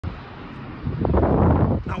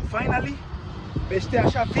finally beste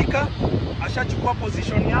ashafika, ashachukua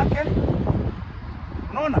position yake.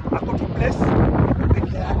 Unaona ako to place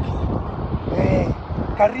peke yake.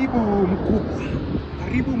 Karibu mkubwa,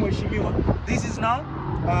 karibu mheshimiwa. This is now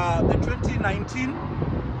the 2019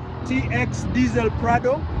 TX diesel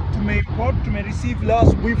Prado. Tume receive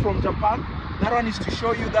last week from Japan. That one is to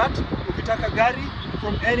show you that ukitaka gari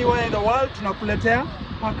from anywhere in the world tunakuletea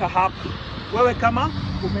paka hapa. Wewe kama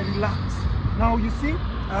umerelax. Now you see,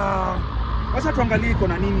 wacha tuangalie iko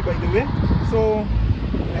na nini by the way. So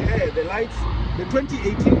the lights, the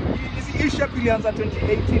 2018, hii shape ilianza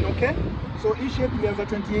 2018, okay? So hii shape ilianza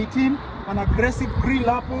 2018, an aggressive grill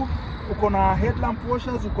hapo, uko na headlamp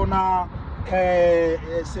washers, uko na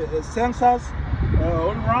sensors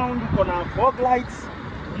all round, uko na fog lights.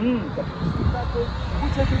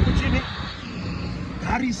 Chini.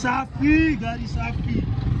 Gari safi, gari safi.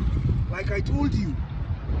 Like I told you,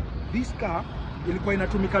 this car ilikuwa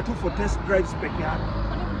inatumika tu for test drives peke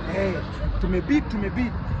yake.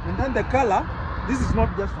 Tumebid. And then the color, this is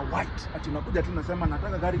not just a white. Ati unakuja tu unasema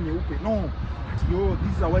nataka gari nyeupe. No. Yo,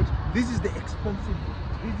 this is a white. This is the expensive.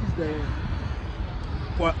 This is the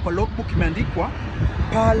kwa logbook imeandikwa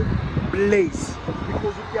Pearl Blaze.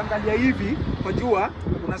 Because ukiangalia hivi kwa jua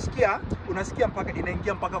unasikia mpaka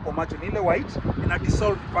inaingia mpaka kwa macho. Ni ile white ina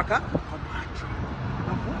dissolve mpaka kwa macho.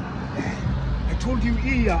 I told you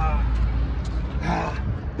here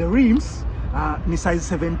the rims ni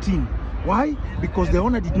size 17. Why? Because the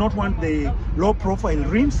owner did not want the low profile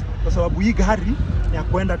rims kwa sababu hii gari ni ya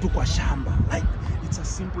kwenda tu kwa shamba. Like it's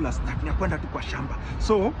as simple as that. Ni ya kwenda tu kwa shamba.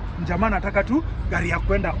 So mjamaa anataka tu gari ya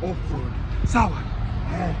kwenda off-road. Sawa?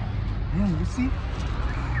 You see?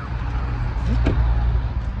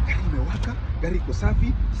 Gari imewaka, gari iko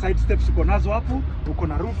safi, side steps uko nazo hapo, uko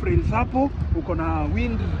na roof rails hapo, uko na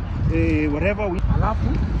wind whatever. Alafu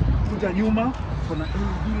kuja nyuma, uko na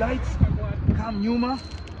LED lights, come nyuma.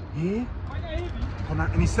 Kuna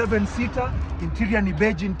ni 7-seater, interior ni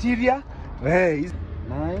beige interior. Nice.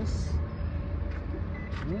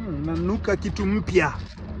 Nanuka kitu mpya.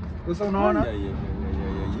 Sasa unaona?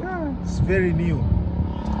 It's very new.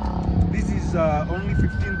 This is only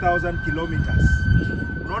 15,000 kilometers.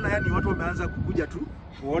 Unaona, yani watu wameanza kukuja tu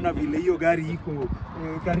kuona vile hiyo gari iko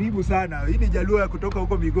karibu sana. Hii ni Jaluo ya kutoka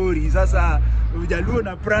huko Migori. Sasa Jaluo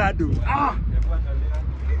na Prado.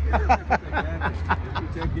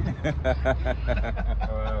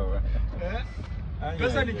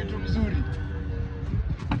 Pesa ni kitu mzuri.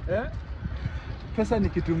 Pesa ni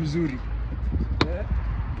kitu mzuri.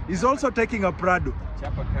 He's also taking a Prado.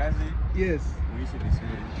 Chapa kazi. Yes. Uishi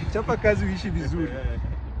vizuri. Chapa kazi uishi vizuri.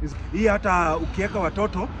 Hii hata ukiweka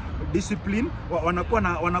watoto discipline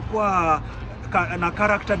wanakuwa na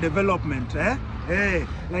character development,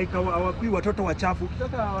 like hawakui watoto wachafu.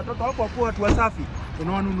 Ukitaka watoto wako wakuwa watu wasafi,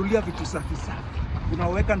 unawanunulia vitu safi safi,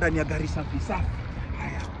 unaweka ndani ya gari safi safi.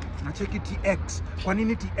 Haya, nacheki TX. Kwa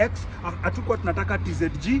nini TX? Hatukuwa tunataka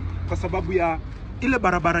TZG kwa sababu ya ile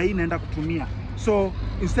barabara hii inaenda kutumia. So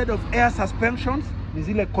instead of air suspensions ni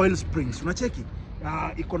zile coil springs. Unacheki?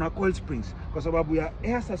 Iko na coil springs kwa sababu ya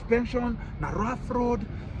air suspension na rough road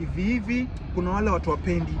hivi kuna wale watu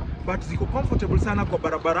wapendi, but ziko comfortable sana kwa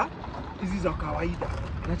barabara hizi za kawaida.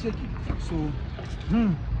 Unacheki? So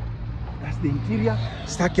that's the interior.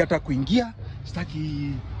 Sitaki hata kuingia,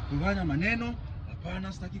 sitaki kufanya maneno.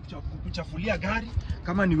 Hapana, sitaki kuchafulia gari.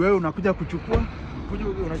 Kama ni wewe unakuja kuchukua,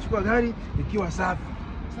 unachukua gari ikiwa safi.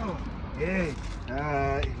 Sawa?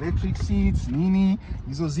 Electric seats nini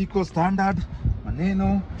hizo ziko standard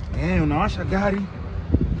maneno. Unawasha gari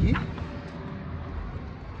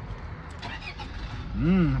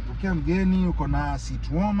napokea mgeni, uko na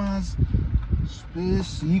seat warmers,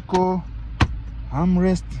 space iko,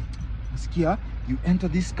 armrest. Nasikia you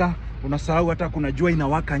enter this car unasahau hata kuna jua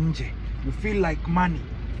inawaka nje. You feel like money.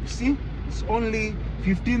 You see, it's only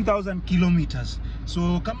 15,000 kilometers.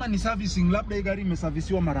 So kama ni servicing, labda hii gari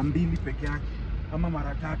imesavisiwa mara 2 peke yake ama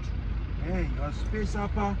mara 3. Your space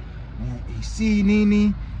hapa, AC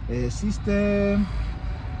nini, system.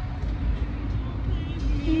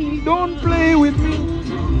 Don't play with me.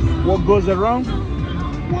 What goes around,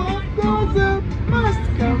 what goes up must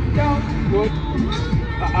come down. What?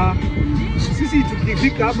 Sisi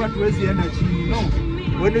tukifika hapa tuwezi enda chini. No.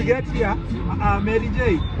 When you get here, Mary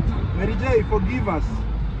J, forgive us.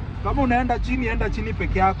 Kama unaenda chini, enda chini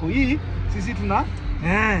peke yako. Hii sisi tuna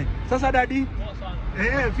sasa daddy.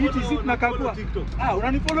 Fiti sisi tunakagua.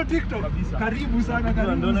 Unanifollow TikTok? Karibu sana,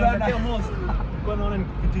 karibu sana. Kwa naona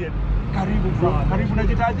nikupitie. Karibu bro. Karibu,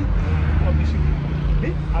 unajitaji?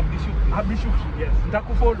 Abdishukri. Yes.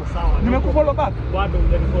 Nitakufollow. Sawa. Nimekufollow back. Bado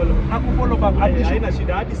mjanifollow. Nakufollow back. Abdishukri. Haina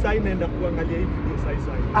shida, hadi sasa naenda kuangalia hii video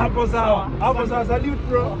sasa. Hapo sawa. Hapo sawa. Salute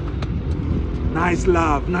bro. Nice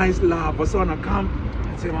love. Wasa wana come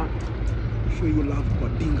nasema show you love kwa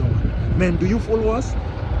dinga one. Man, do you follow us?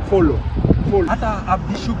 Follow. Hata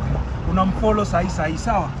Abdishukri unamfollow sahi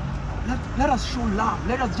sawa. Let us show love.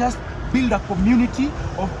 Let us just build a community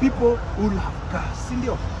of people who love cars.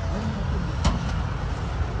 Sindio?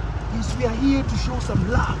 Yes, we are here to show some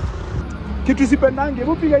love. Kitu sipendange,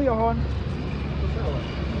 upiga hiyo horn.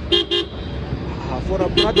 For a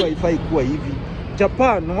Prado haifai kuwa hivi.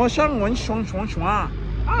 Japan,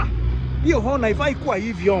 hiyo horn haifai kuwa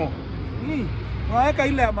hivyo. Unaweka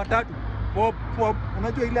ile ya matatu. Pop,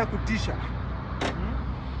 unajua ile ya kutisha.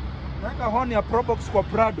 Unaweka horn ya Probox kwa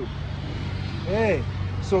Prado. Hey,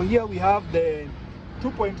 so here we have the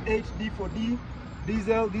 2.8 D4D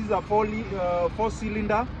diesel. These are 4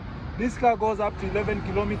 cylinder. This car goes up to 11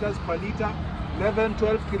 kilometers per liter,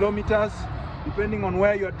 12 kilometers, depending on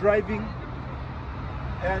where you're driving.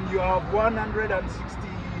 And you have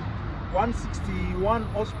 161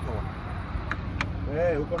 horsepower.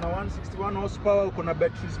 Hey, uko na 161 horsepower, uko na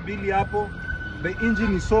batteries mbili hapo. The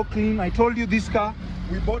engine is so clean. I told you this car,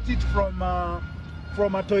 we bought it from a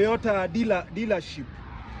Toyota dealership.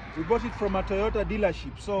 We bought it from a Toyota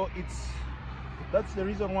dealership, so that's the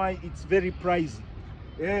reason why it's very pricey.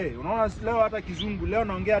 Hey, unaona leo hata kizungu, leo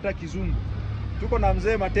naongea hata kizungu. Tuko na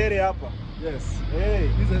mzee Matere hapa. Yes. Hey,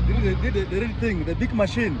 This is the real thing, the big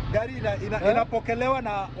machine. gari inapokelewa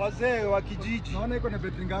na wazee wa kijiji. Naona iko na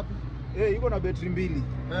battery ngapi? Hey, iko na betri mbili.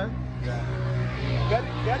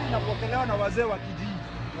 Gari inapokelewa na wazee wa kijiji.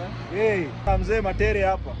 Hey, na mzee Matere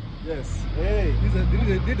hapa. Yes. Hey, This is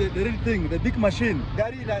the real thing, the big machine.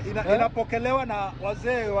 gari inapokelewa na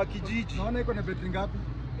wazee wa kijiji. Naona iko na battery ngapi?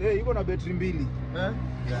 Hey, iko na betri mbili.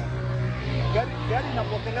 Gari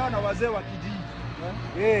inapokelewa na wazee wa kijiji.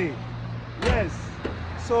 Hey, yes.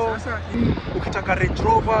 So Sasa ukitaka Range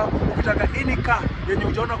Rover, ukitaka any car yenye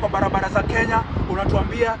ujaona kwa barabara za Kenya,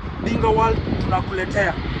 unatuambia Dinga World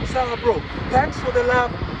tunakuletea. Sawa bro. Thanks for the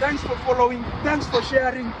love, thanks for following, thanks for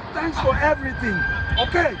sharing, thanks for everything.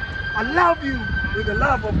 Okay? I love you with the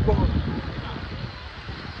love of God.